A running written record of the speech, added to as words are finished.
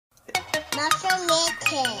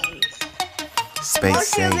YoungLutenant.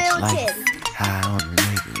 SpaceAgeLife, high on the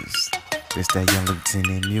niggas. It's that young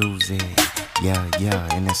lieutenant music.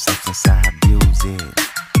 Yeah, and the substance I abuse it.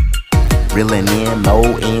 Reeling in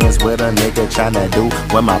more ends what a nigga tryna do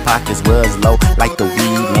when my pockets was low like the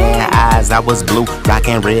weed man eyes I was blue,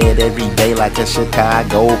 rockin' red every day like a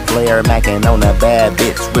Chicago player, mackin' on a bad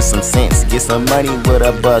bitch with some sense, get some money with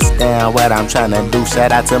a bust down. What I'm tryna do,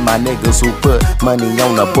 shout out to my niggas who put money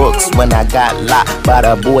on the books when I got locked by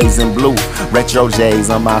the boys in blue. Retro J's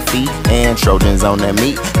on my feet and Trojans on the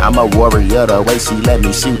meat. I'm a warrior the way she let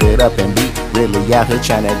me shoot it up and beat. Really out here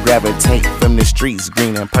tryna gravitate from the streets,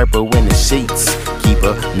 green and purple in the sheets. Keep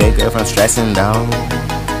a nigga from stressing though.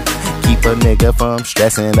 Keep a nigga from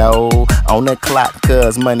stressing though. On the clock,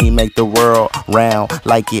 cause money make the world round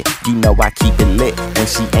like it. You know I keep it lit when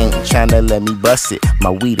she ain't tryna let me bust it. My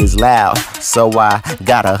weed is loud, so I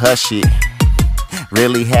gotta hush it.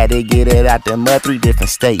 Really had to get it out the mud, 3 different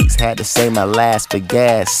states. Had to say my last for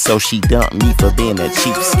gas, so she dumped me for being a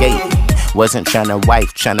cheapskate. Wasn't tryna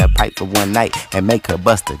wife, tryna pipe for one night and make her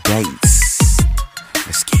bust the dates.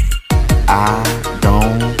 Let's get it. I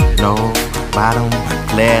don't know why them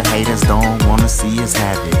player haters don't wanna see us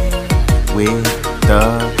have it. With the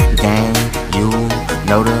gang, you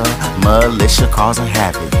know the militia causing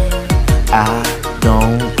havoc. I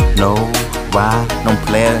don't know why them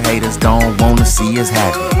player haters don't wanna see us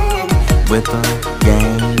have it. With the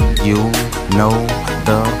gang, you know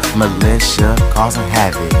the militia causing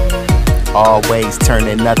havoc. Always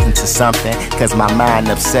turning nothing to something, cause my mind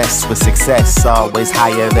obsessed with success. Always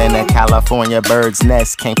higher than a California bird's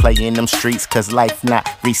nest. Can't play in them streets cause life not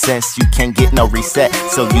recess. You can't get no reset,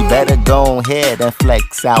 so you better go ahead and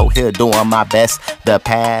flex. Out here doing my best. The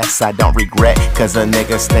past I don't regret, cause a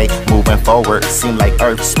nigga stay moving forward. Seem like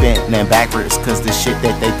earth spinning backwards, cause the shit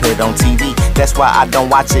that they put on TV, that's why I don't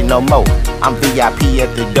watch it no more. I'm VIP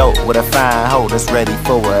at the door with a fine hoe that's ready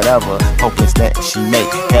for whatever. Hopeless that she make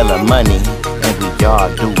hella money and we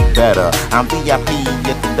all do better. I'm VIP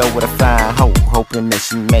at the door with a fine hoe, hoping that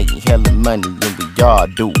she make hella money and we all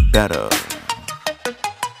do better.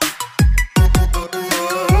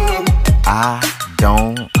 I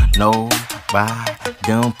don't know why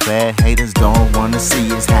them player haters don't wanna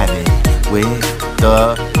see us have it. With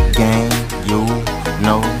the gang, you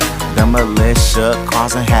know the militia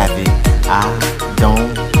causing havoc. I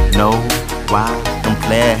don't know why them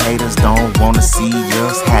player haters don't wanna see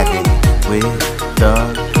us have it. With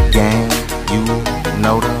the